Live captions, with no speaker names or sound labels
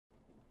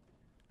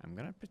I'm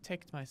gonna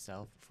protect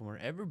myself from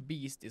wherever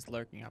beast is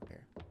lurking up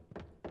here.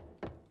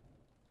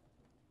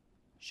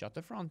 Shut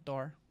the front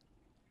door.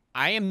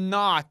 I am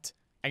not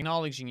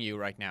acknowledging you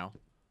right now.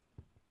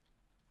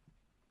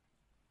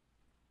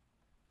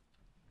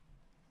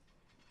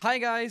 Hi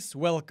guys,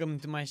 welcome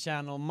to my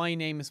channel. My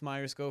name is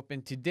Myroscope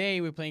and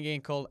today we're playing a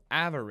game called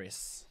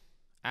Avarice.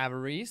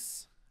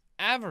 Avarice?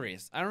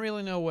 Avarice. I don't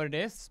really know what it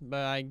is,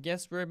 but I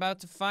guess we're about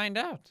to find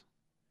out.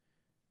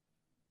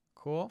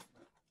 Cool.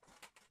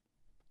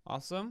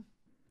 Awesome.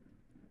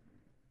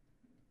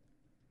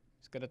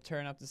 Just gotta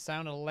turn up the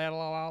sound a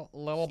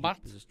little bit.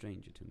 Sleep is a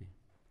stranger to me.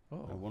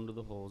 Oh. I wander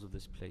the halls of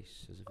this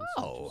place as if in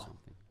search of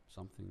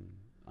something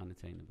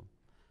unattainable,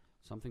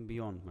 something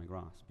beyond my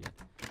grasp. Yet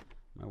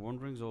my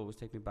wanderings always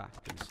take me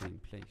back to the same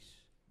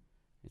place.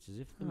 It's as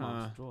if the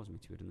monster draws me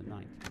to it in the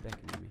night,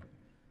 beckoning me.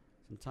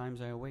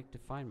 Sometimes I awake to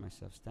find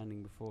myself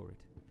standing before it.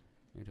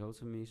 It holds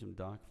for me some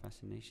dark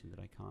fascination that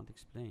I can't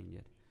explain,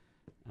 yet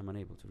I'm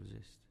unable to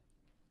resist.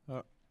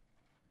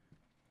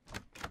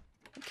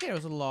 Okay, it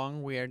was a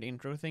long, weird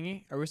intro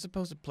thingy. Are we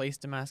supposed to place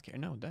the mask here?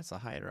 No, that's a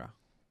Hydra.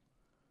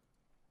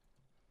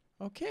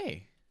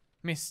 Okay.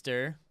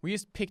 Mister, we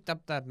just picked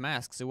up that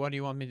mask, so what do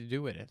you want me to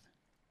do with it?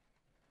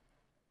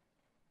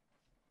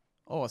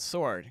 Oh, a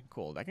sword.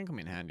 Cool, that can come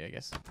in handy, I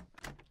guess.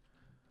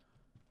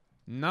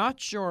 Not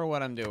sure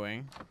what I'm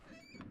doing.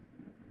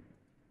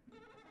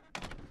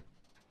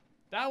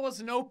 That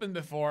wasn't open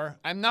before.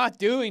 I'm not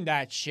doing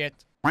that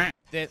shit.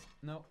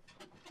 No.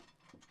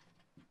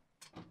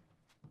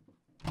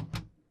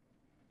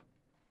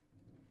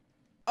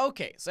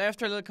 Okay, so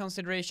after a little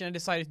consideration, I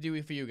decided to do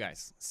it for you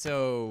guys.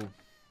 So...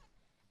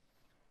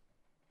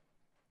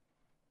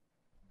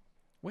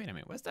 Wait a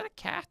minute, was that a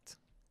cat?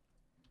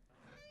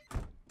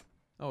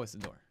 Oh, it's the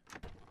door.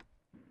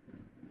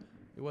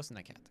 It wasn't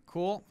a cat.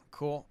 Cool,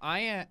 cool.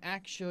 I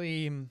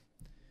actually...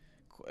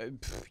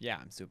 yeah,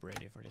 I'm super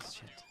ready for this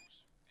shit.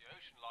 The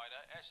ocean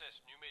liner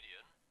SS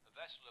Numidian, a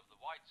vessel of the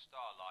White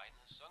Star Line,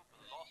 has sunk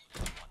with a loss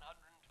of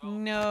 112...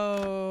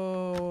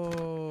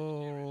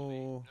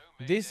 No.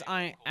 This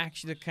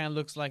actually kind of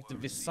looks like the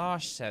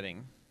visage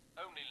setting.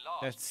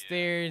 That's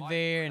there,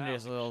 and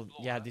there's a little...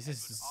 Yeah, this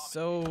is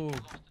so...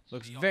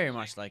 Looks very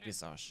much like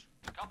visage.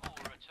 The couple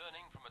were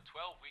returning from a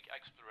 12-week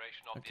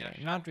exploration of the Okay,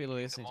 ocean not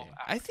really listening to of you.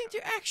 Africa. I think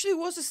there actually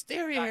was a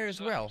stereo here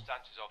as well.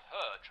 Circumstances of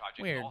her tragic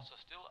Weird. loss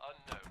are still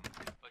unknown,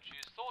 but she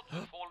is thought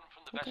to have fallen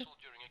from the vessel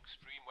during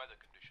extreme weather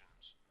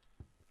conditions.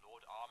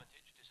 Lord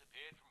Armitage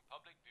disappeared from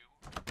public view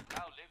and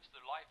now lives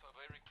the life of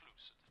a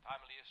recluse at the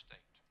family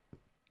estate.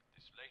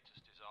 This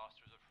latest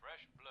disaster is a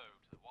fresh blow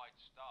to the White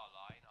Star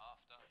Line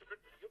after...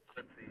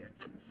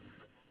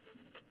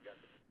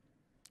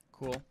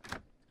 Cool.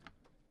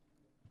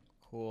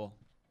 Cool.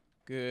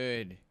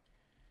 Good.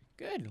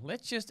 Good.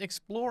 Let's just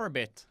explore a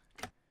bit.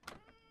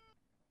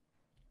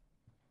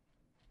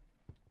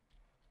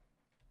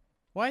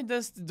 Why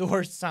does the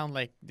door sound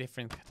like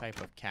different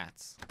type of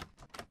cats?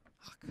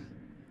 Fuck.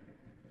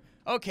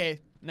 Okay,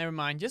 never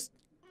mind. Just...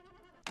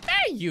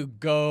 There you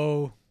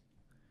go!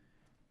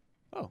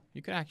 Oh,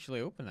 you could actually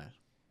open that.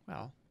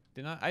 Well,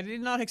 I did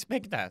not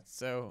expect that,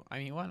 so, I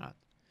mean, why not?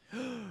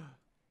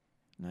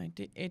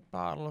 98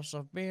 bottles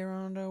of beer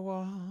on the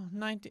wall.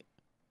 90...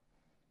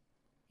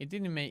 It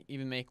didn't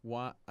even make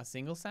a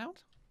single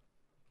sound?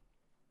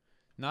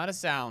 Not a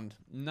sound.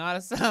 Not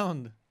a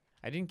sound.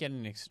 I didn't get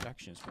any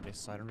instructions for this,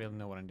 so I don't really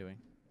know what I'm doing.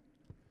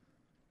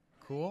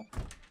 Cool.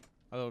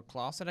 A little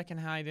closet I can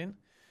hide in.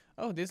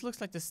 Oh, this looks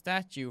like the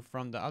statue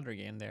from the other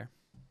game there.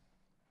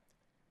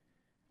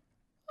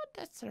 Oh,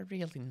 that's a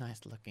really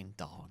nice looking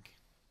dog.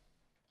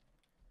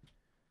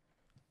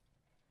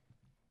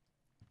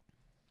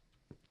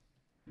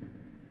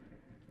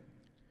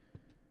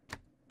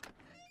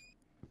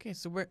 Okay,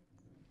 so we're...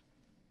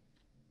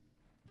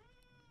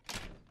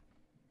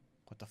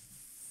 What the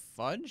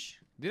fudge?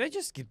 Did I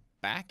just get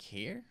back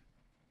here?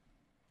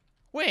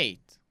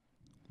 Wait.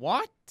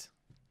 What?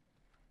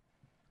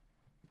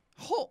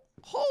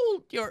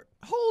 Hold your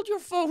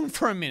phone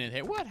for a minute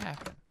here. What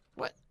happened?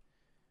 What?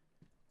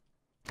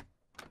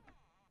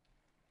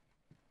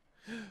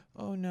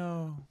 Oh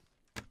no.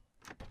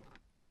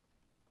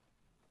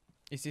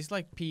 Is this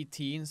like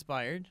PT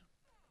inspired?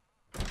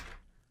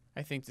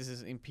 I think this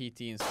is in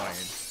PT inspired.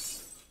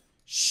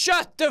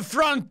 Shut the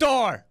front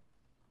door!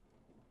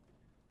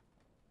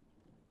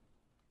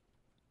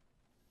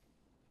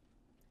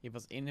 It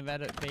was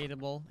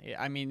inevitable.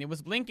 I mean, it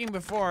was blinking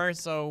before,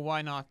 so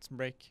why not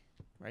break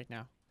right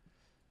now?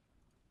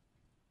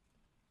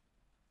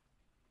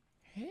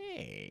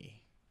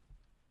 Hey.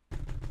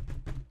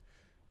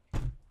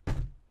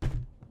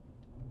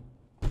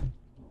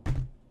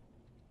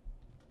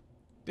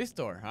 This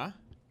door, huh?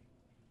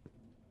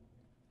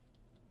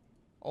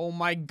 Oh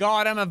my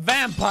god, I'm a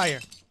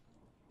vampire!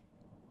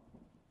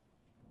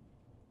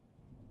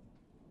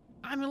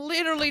 I'm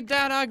literally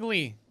that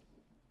ugly!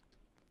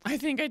 I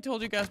think I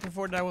told you guys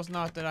before that I was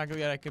not that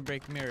ugly that I could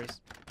break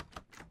mirrors.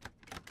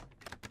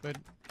 But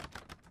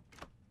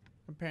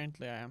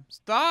apparently I am.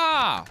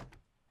 Stop!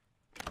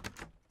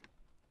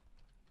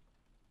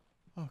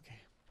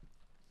 Okay.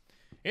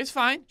 It's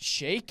fine.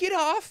 Shake it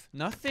off.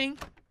 Nothing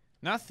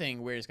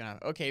weird is gonna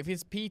happen. Okay, if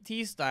it's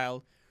PT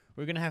style,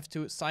 we're gonna have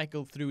to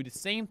cycle through the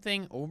same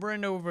thing over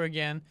and over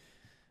again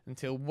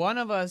until one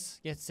of us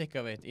gets sick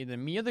of it. Either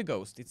me or the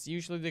ghost. It's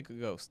usually the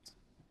ghost.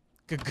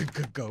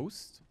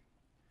 Ghost?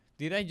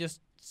 Did I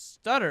just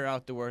stutter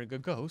out the word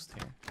ghost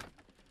here?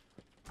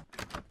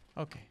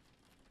 Okay.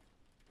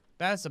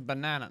 That's a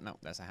banana. No,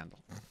 that's a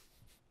handle.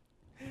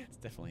 It's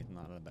definitely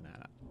not a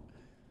banana.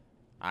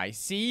 I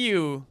see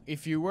you.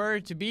 If you were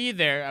to be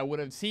there, I would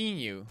have seen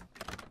you.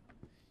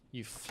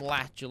 You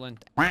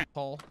flatulent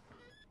asshole.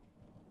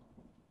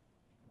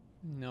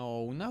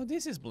 No, now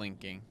this is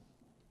blinking.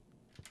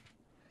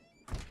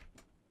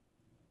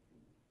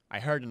 I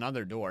heard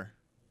another door.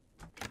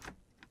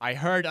 I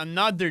heard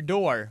another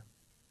door.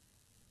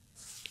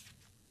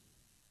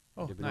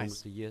 Oh, It had been nice.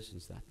 almost a year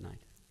since that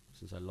night,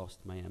 since I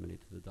lost my Emily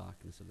to the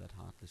darkness of that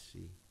heartless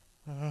sea.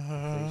 Her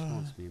face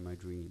haunts me in my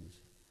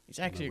dreams. It's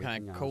actually and my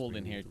kind waking of hours cold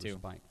bring in me here to too.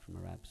 respite from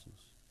her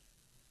absence.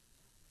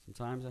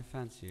 Sometimes I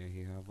fancy I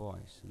hear her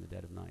voice in the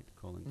dead of night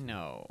calling to me.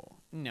 No,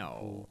 The no.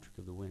 cool trick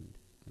of the wind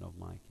and of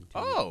my continued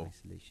Oh!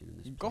 isolation in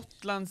this place.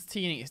 Gotlands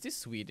Tidning. Is this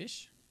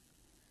Swedish?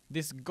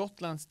 This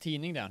Gotlands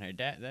Tidning down here.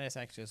 That is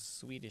actually a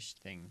Swedish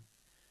thing.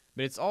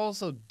 But it's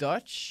also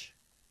Dutch.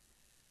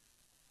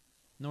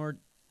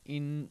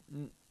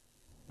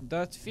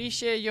 Dat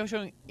fische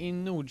görs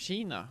in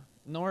Nordkina.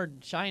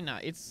 Nord China.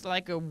 It's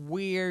like a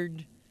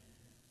weird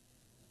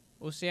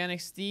oceanic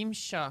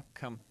steamship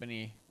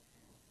company.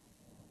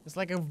 It's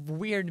like a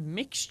weird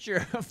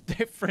mixture of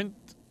different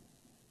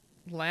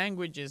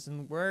languages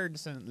and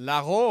words and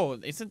Laro.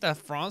 Isn't that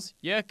France?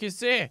 Yeah, que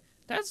c'est.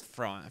 That's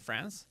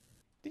France.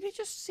 Did I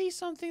just see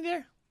something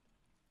there?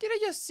 Did I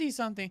just see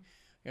something?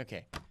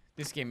 Okay,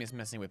 this game is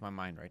messing with my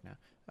mind right now.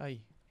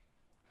 Ay.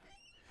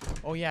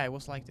 Oh yeah, it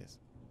was like this.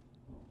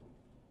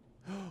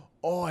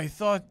 Oh, I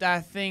thought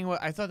that thing was,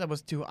 I thought that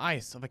was two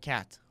eyes of a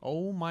cat.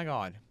 Oh my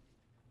god.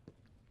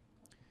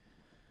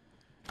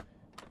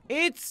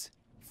 It's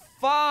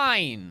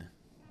fine.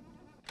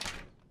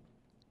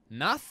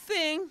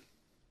 Nothing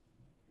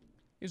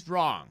is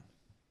wrong.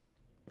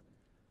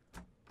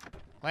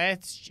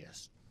 Let's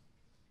just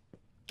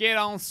get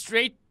on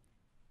straight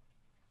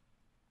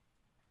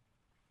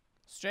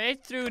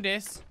through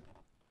this.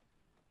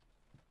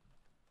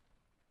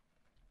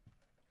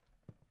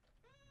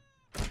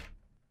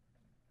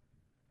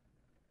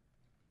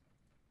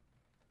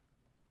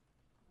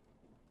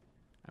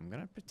 I'm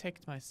gonna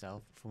protect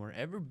myself from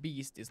wherever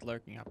beast is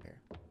lurking up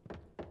here.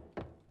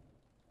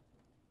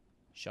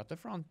 Shut the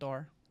front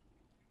door.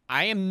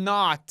 I am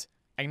not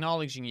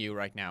acknowledging you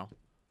right now.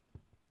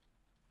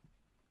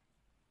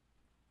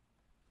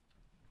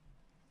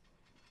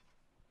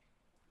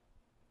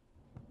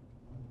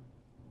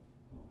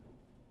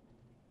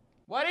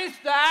 What is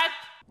that?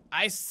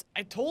 I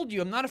told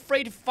you, I'm not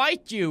afraid to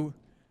fight you.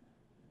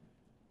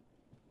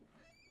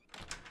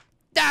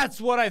 That's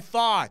what I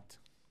thought.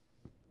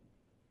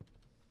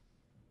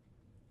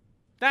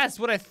 That's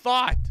what I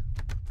thought.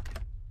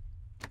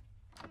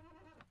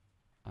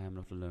 I am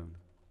not alone.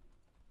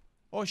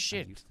 Oh I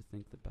shit. used to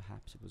think that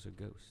perhaps it was a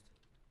ghost.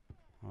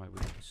 Or I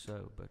wish it was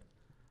so, but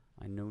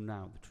I know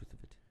now the truth of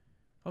it.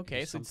 Okay,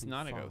 It is so it's something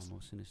not a far ghost.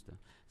 more sinister.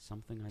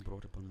 Something I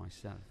brought upon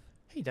myself,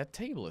 Hey, that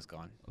table is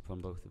gone.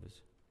 upon both of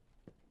us,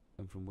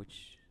 and from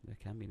which there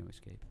can be no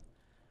escape.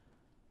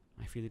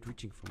 I feel it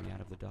reaching for me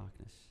out of the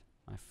darkness.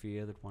 I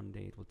fear that one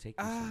day it will take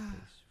me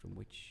someplace from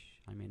which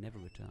I may never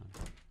return.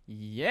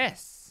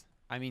 Yes.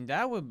 I mean,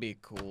 that would be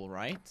cool,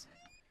 right?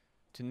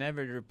 To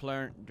never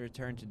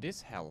return to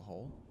this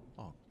hellhole.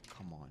 Oh,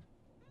 come on.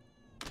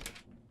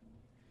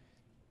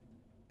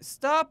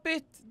 Stop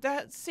it!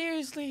 That,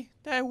 seriously,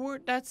 that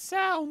word, that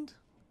sound.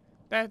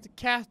 That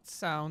cat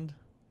sound.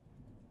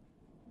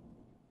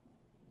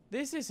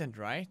 This isn't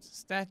right.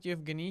 Statue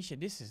of Ganesha,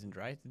 this isn't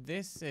right.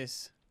 This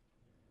is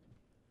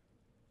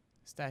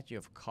Statue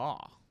of Ka.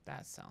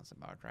 That sounds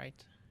about right.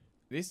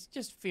 This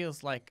just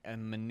feels like a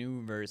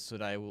maneuver so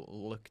that I will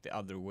look the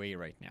other way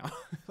right now.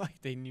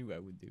 Like they knew I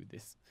would do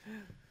this.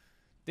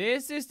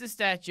 This is the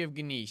Statue of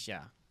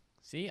Ganesha.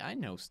 See, I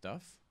know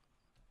stuff.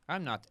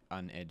 I'm not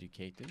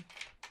uneducated.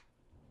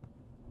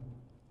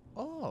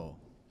 Oh.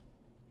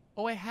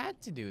 Oh, I had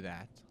to do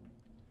that.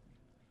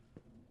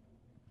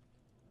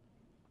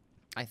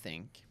 I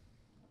think.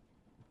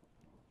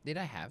 Did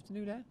I have to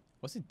do that?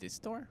 Was it this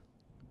door?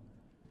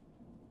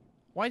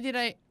 Why did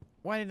I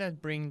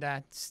bring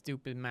that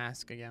stupid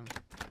mask again?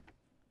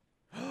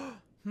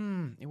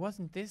 It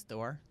wasn't this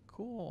door.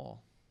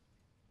 Cool.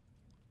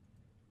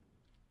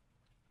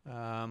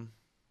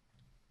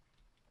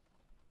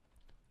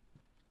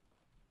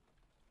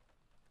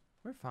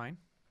 We're fine.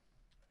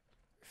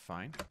 We're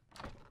fine.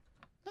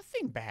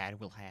 Nothing bad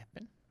will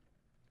happen.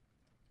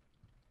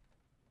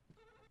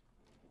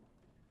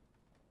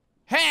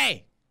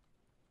 Hey!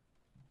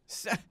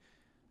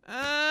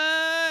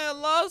 I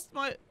lost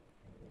my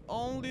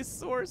only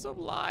source of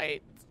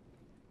light.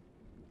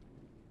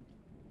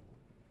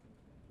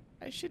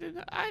 I shouldn't.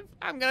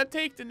 I'm gonna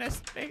take the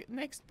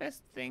next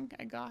best thing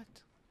I got.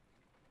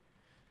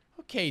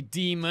 Okay,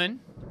 demon.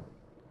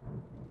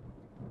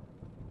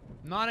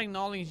 Not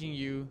acknowledging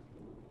you,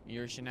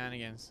 your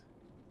shenanigans.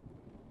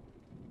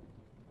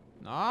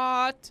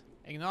 Not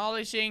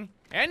acknowledging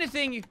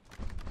anything.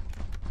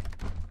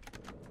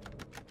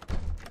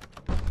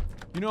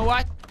 You know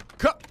what?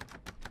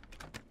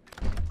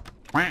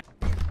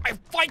 I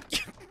fight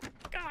you.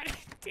 God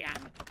damn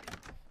it.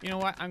 You know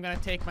what? I'm gonna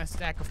take my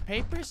stack of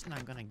papers and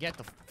I'm gonna get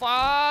the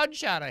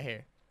fudge out of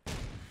here.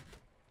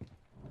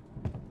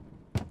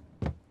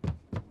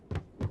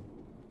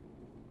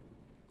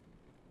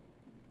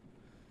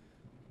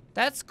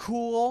 That's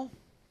cool.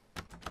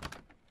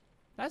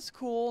 That's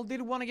cool.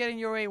 Didn't want to get in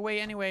your way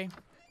anyway.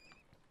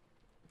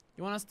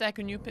 You want a stack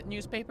of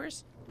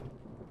newspapers?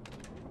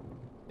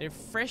 They're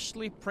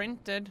freshly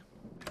printed.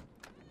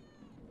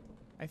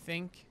 I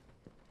think.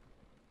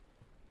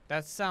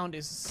 That sound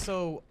is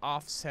so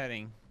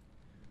offsetting.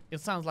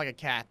 It sounds like a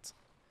cat.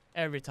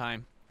 Every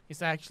time.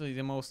 It's actually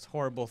the most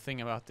horrible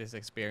thing about this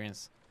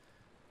experience.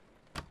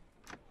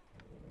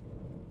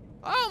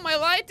 Oh, my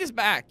light is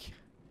back!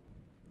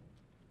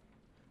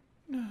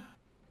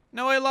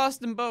 No, I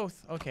lost them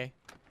both. Okay.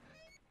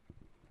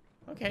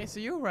 Okay, so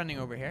you're running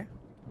over here.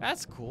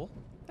 That's cool.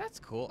 That's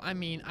cool. I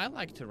mean, I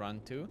like to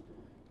run too.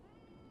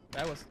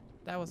 That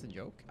was a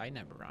joke. I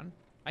never run.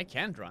 I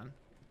can't run.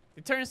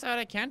 It turns out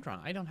I can't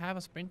run. I don't have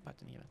a sprint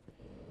button even.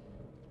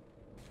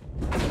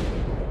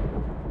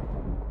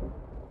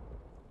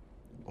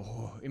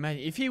 Oh,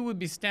 imagine if he would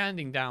be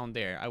standing down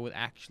there, I would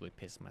actually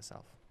piss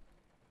myself.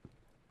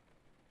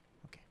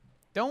 Okay.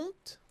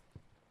 Don't.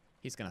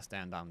 He's gonna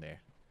stand down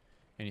there.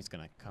 And he's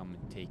gonna come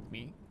and take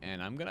me.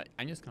 And I'm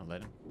just gonna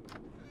let him.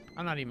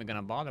 I'm not even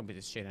gonna bother with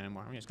this shit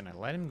anymore. I'm just gonna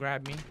let him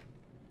grab me.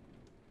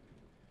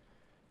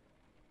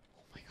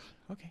 Oh my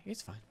god. Okay,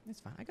 it's fine.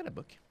 It's fine. I got a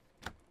book.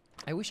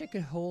 I wish I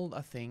could hold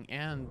a thing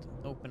and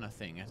open a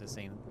thing at the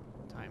same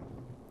time.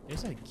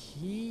 There's a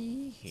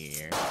key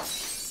here.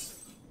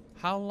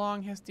 How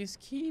long has this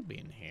key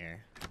been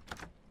here?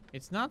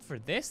 It's not for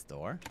this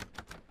door.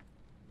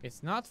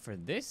 It's not for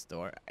this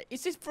door.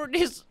 Is it for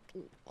this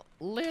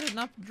lit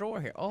up drawer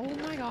here? Oh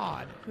my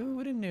god. Who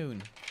would have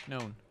known?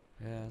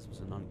 Yes, was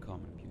an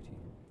uncommon beauty.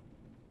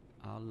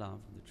 Our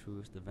love, the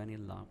truest of any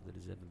love that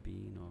has ever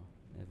been or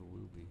ever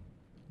will be.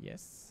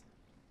 Yes.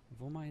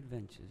 Of all my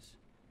adventures,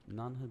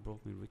 none had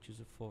brought me riches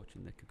of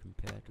fortune that could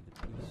compare to the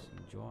peace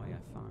and joy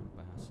I found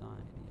by her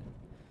side,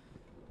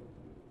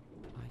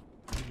 yet I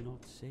could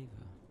not save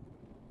her.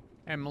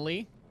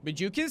 Emily, but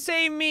you can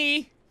save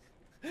me.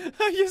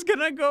 I'm just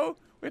gonna go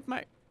with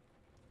my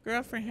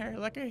girlfriend here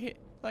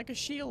like a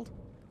shield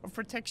of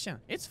protection.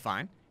 It's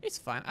fine. It's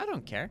fine. I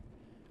don't care.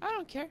 I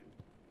don't care.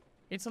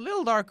 It's a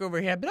little dark over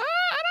here, but I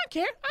don't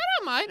care. I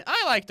don't mind.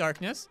 I like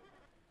darkness.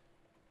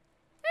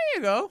 There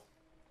you go.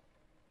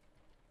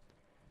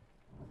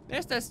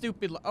 There's that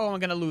stupid... Oh, I'm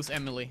gonna lose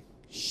Emily.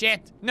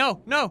 Shit.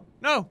 No, no,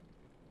 no.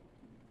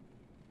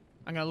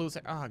 I'm gonna lose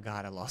her. Oh,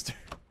 God, I lost her.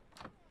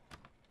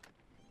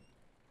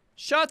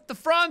 Shut the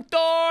front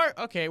door.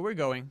 Okay, we're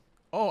going.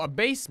 Oh, a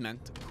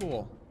basement.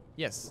 Cool.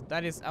 Yes,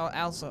 that is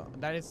also...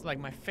 That is like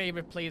my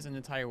favorite place in the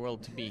entire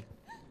world to be.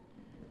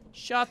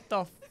 Shut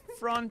the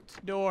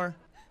front door.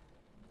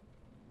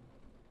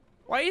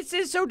 Why is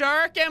it so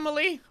dark,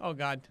 Emily? Oh,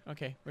 God.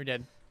 Okay, we're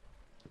dead.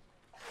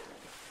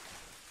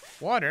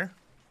 Water?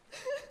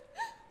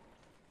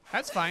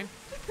 That's fine.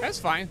 That's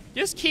fine.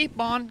 Just keep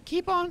on.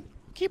 Keep on.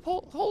 Keep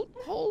hold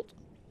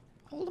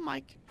the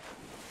mic.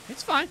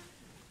 It's fine.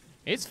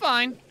 It's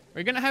fine.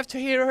 We're gonna have to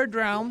hear her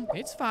drown.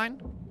 It's fine.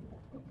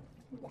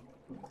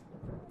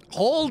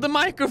 Hold the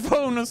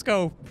microphone,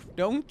 Scope.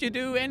 Don't you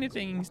do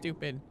anything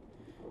stupid.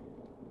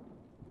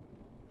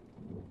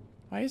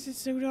 Why is it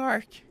so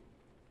dark?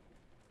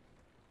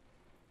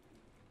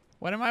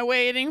 What am I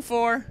waiting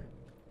for?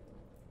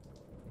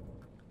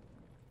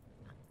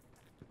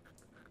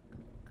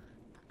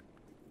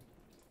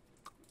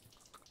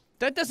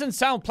 That doesn't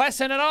sound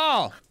pleasant at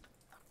all.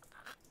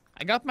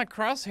 I got my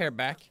crosshair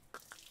back.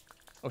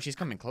 Oh, she's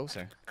coming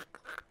closer.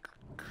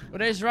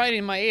 But it's right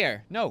in my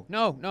ear. No,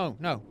 no, no,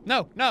 no,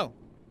 no, no.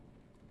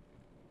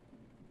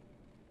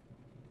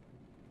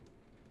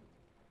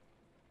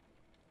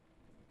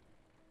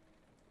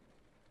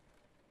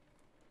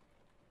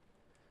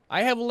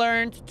 I have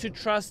learned to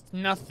trust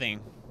nothing.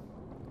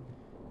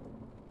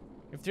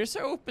 If there's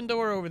an open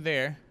door over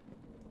there,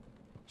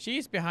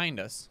 she's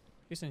behind us,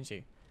 isn't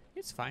she?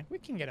 It's fine. We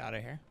can get out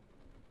of here.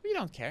 We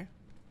don't care.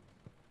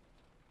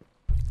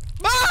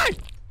 Bye!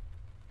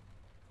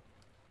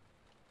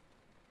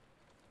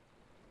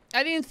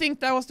 I didn't think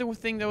that was the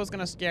thing that was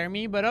gonna scare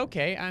me, but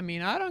okay. I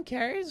mean, I don't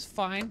care. It's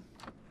fine.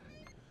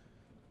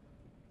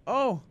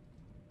 Oh,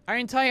 our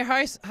entire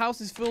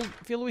house is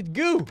filled with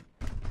goo.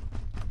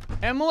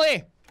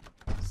 Emily,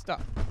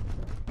 stop.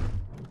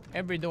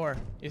 Every door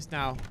is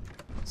now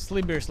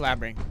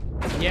slabbering.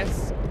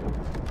 Yes,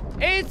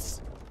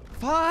 it's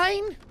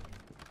fine.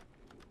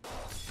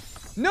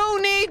 No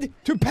need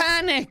to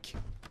panic.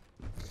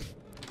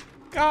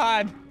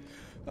 God,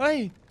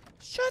 hey,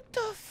 shut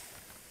the.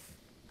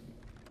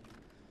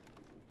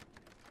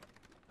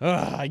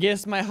 I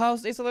guess my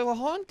house is a little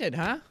haunted,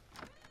 huh?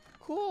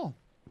 Cool.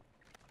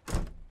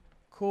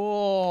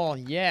 Cool,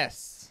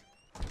 yes.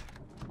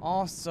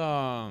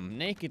 Awesome.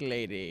 Naked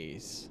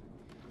ladies.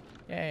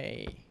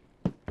 Yay.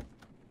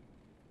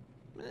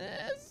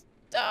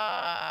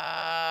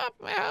 Stop!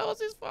 My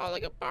house is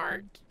falling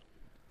apart.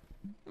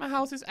 My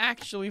house is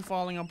actually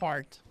falling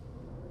apart.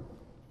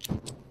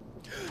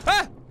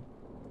 Ah!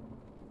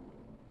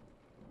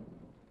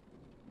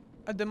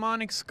 A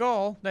demonic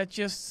skull that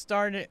just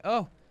started.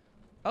 Oh,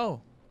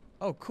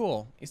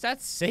 cool. Is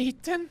that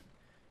Satan?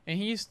 And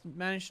he just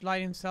managed to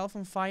light himself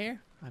on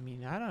fire? I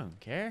mean, I don't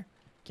care.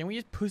 Can we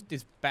just put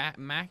this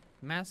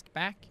mask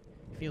back?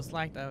 Feels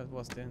like that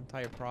was the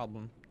entire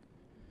problem.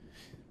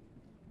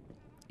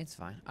 It's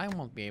fine. I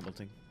won't be able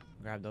to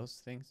grab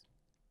those things.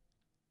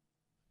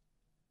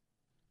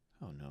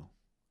 Oh no.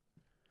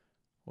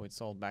 Oh,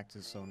 it's all back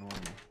to so normal.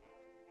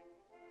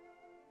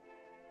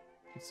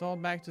 It's all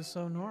back to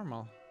so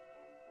normal.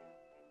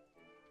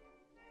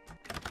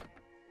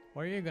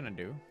 What are you gonna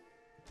do?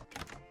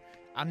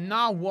 I'm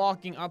not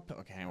walking up.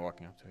 Okay, I'm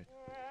walking up to it.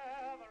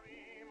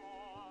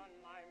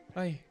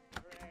 Hey.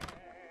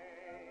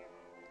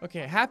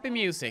 Okay, happy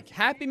music.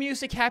 Happy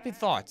music, happy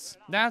thoughts.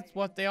 That's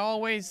what they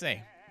always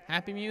say.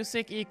 Happy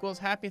music equals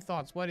happy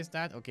thoughts. What is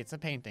that? Okay, it's a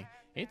painting.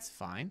 It's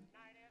fine.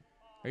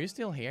 Are you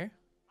still here?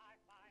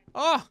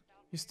 Oh!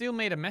 You still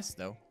made a mess,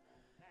 though.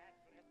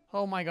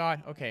 Oh my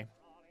god. Okay.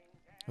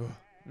 Ugh,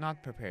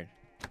 not prepared.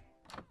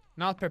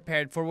 Not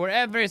prepared for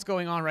whatever is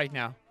going on right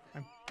now.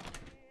 I'm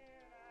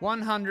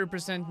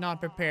 100% not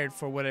prepared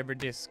for whatever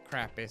this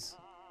crap is.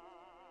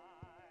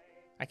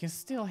 I can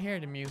still hear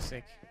the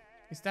music.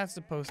 Is that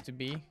supposed to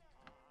be?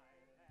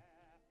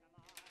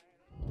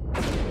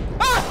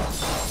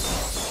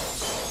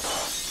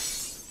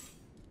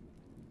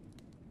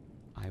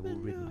 I will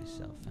rid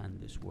myself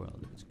and this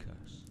world of its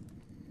curse.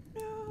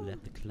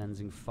 Let the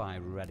cleansing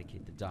fire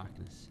eradicate the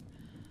darkness.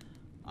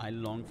 I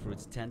long for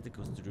its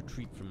tentacles to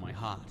retreat from my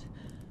heart,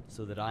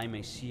 so that I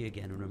may see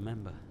again and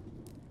remember.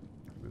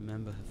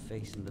 Remember her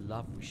face and the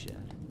love we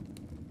shared.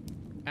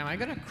 Am I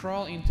gonna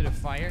crawl into the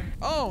fire?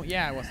 Oh,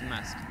 yeah, I was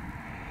masked.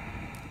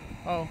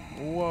 Oh,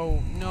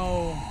 whoa,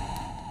 no.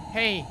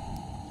 Hey.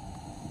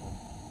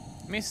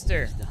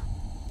 Mister. It's done.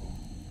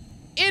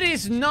 It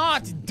is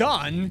not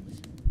done!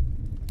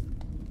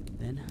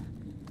 Then,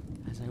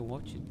 as I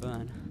watch it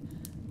burn,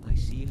 I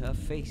see her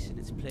face in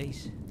its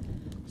place,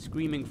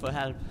 screaming for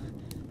help.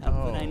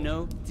 Help that I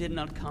know did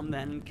not come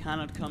then and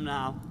cannot come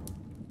now.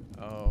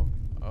 Oh.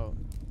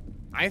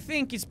 I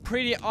think it's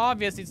pretty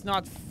obvious it's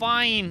not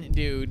fine,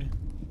 dude.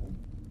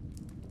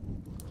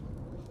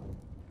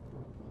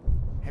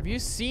 Have you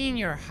seen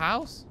your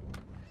house?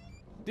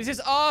 This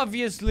is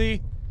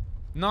obviously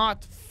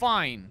not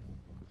fine.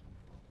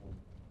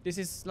 This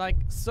is like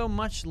so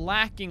much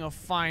lacking of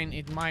fine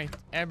it might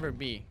ever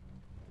be.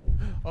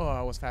 Oh,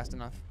 I was fast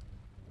enough.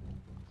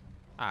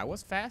 I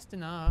was fast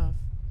enough.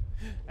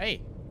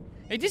 Hey,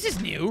 this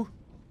is new.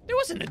 There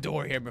wasn't a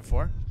door here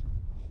before.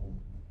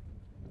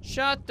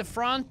 Shut the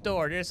front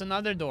door. There's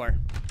another door.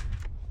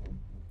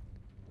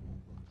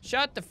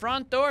 Shut the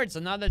front door. It's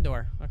another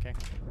door. Okay.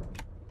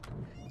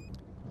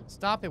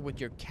 Stop it with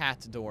your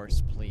cat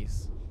doors,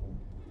 please.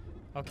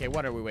 Okay,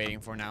 what are we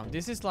waiting for now?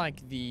 This is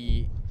like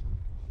the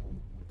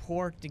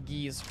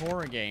Portuguese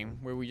horror game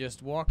where we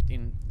just walked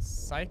in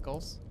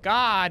cycles.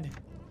 God!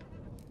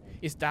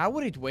 Is that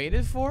what it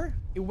waited for?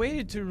 It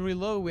waited to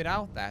reload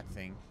without that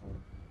thing.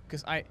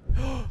 Because I...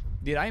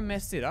 Did I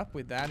mess it up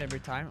with that every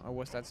time? Or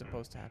was that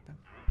supposed to happen?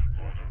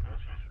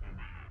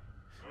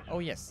 Oh,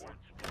 yes.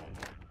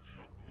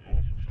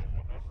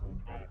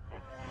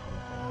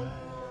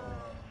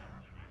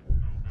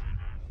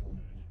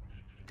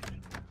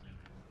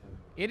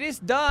 It is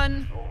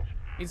done.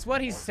 It's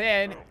what he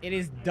said. It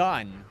is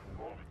done.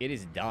 It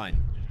is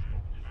done.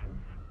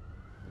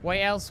 Why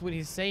else would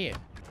he say it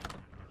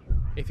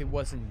if it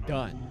wasn't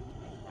done?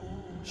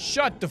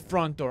 Shut the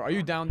front door. Are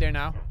you down there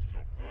now?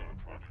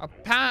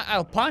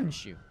 I'll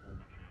punch you.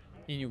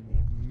 And you...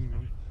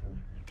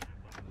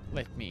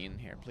 Let me in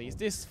here, please.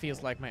 This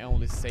feels like my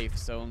only safe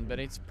zone, but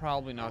it's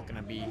probably not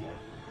gonna be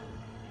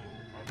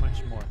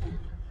much more.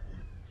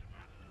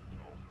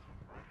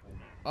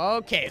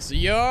 Okay, so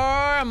you're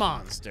a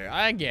monster.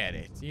 I get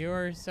it.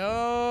 You're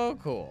so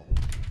cool.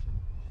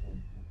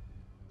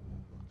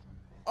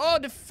 Oh,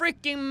 the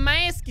freaking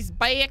mask is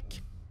back.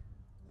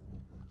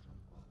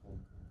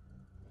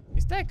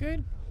 Is that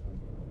good?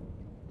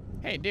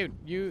 Hey, dude,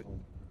 your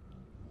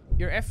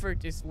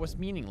effort was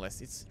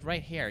meaningless. It's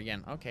right here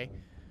again. Okay.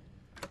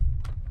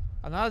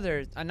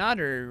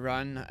 Another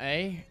run,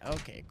 eh?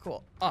 Okay,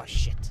 cool. Oh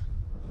shit.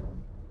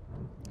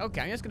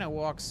 Okay, I'm just gonna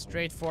walk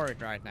straight forward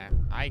right now.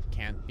 I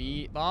can't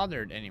be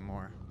bothered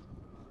anymore.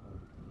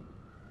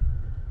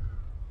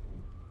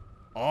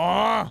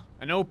 Oh,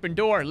 an open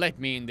door. Let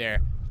me in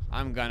there.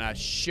 I'm gonna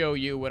show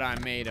you what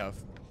I'm made of.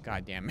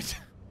 God damn it.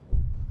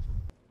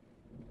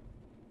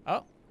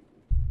 Oh.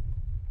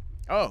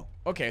 Oh,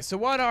 okay, so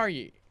what are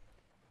you?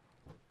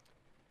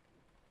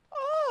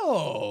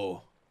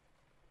 Oh.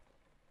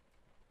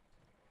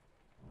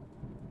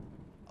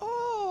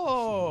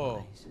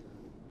 Oh. She lies.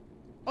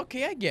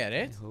 Okay, I get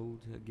it. I hold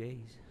her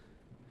gaze.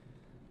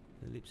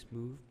 Her lips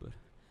move, but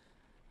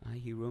I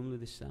hear only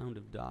the sound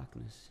of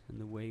darkness and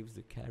the waves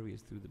that carry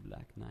us through the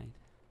black night.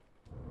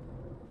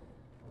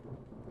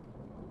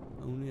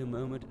 Only a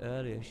moment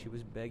earlier, she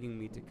was begging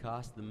me to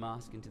cast the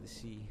mask into the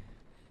sea.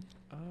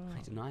 Oh.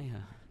 I deny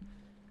her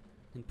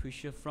and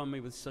push her from me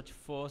with such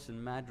force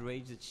and mad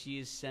rage that she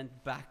is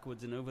sent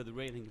backwards and over the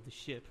railing of the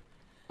ship,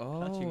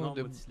 clutching on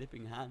with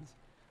slipping hands.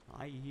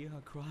 I hear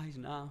her cries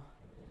now.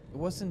 It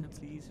wasn't.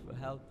 Pleas for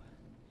help.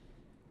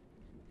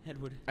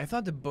 Edward. I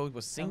thought the boat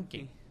was help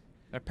sinking. me,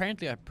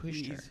 Apparently, I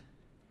pushed her. please.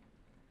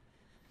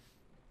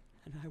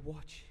 And I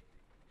watch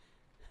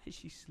as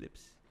she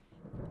slips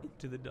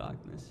into the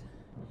darkness.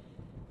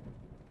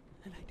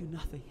 And I do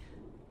nothing.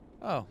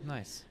 Oh,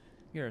 nice.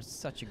 You're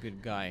such a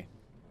good guy.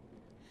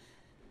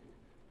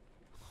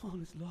 All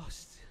is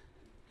lost.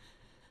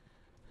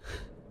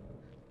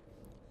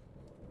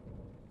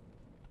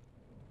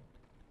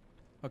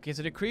 Okay,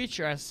 so the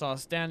creature I saw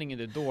standing in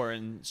the door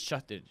and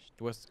shut it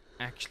was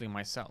actually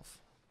myself.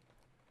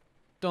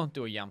 Don't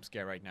do a jump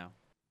scare right now.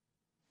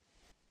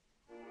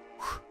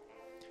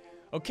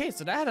 Okay,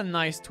 so that had a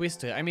nice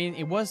twist to it. I mean,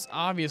 it was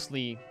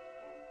obviously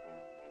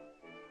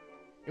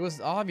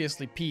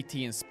PT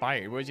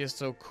inspired, which is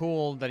so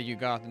cool that you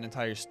got an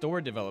entire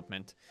story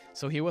development.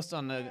 So he was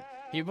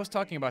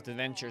talking about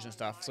adventures and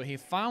stuff. So he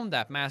found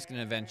that mask in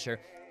an adventure,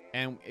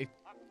 and it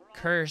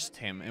cursed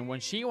him. And when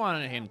she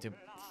wanted him to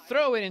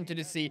throw it into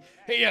the sea,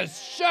 he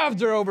just shoved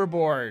her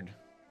overboard.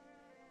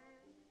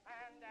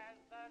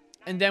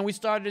 And then we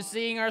started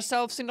seeing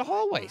ourselves in the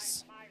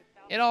hallways.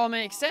 It all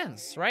makes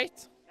sense, right?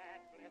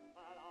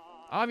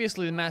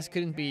 Obviously, the mask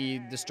couldn't be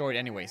destroyed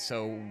anyway,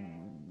 so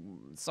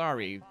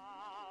sorry,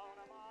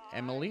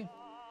 Emily.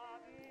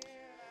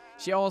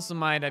 She also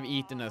might have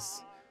eaten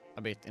us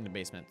a bit in the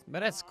basement, but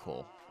that's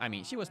cool. I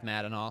mean, she was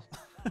mad and all.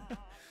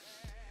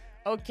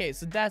 Okay,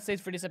 so that's it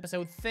for this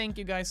episode. Thank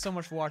you guys so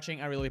much for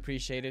watching. I really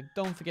appreciate it.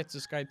 Don't forget to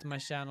subscribe to my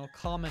channel,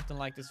 comment and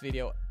like this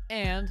video,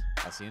 and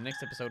I'll see you in the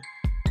next episode.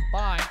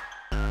 Bye!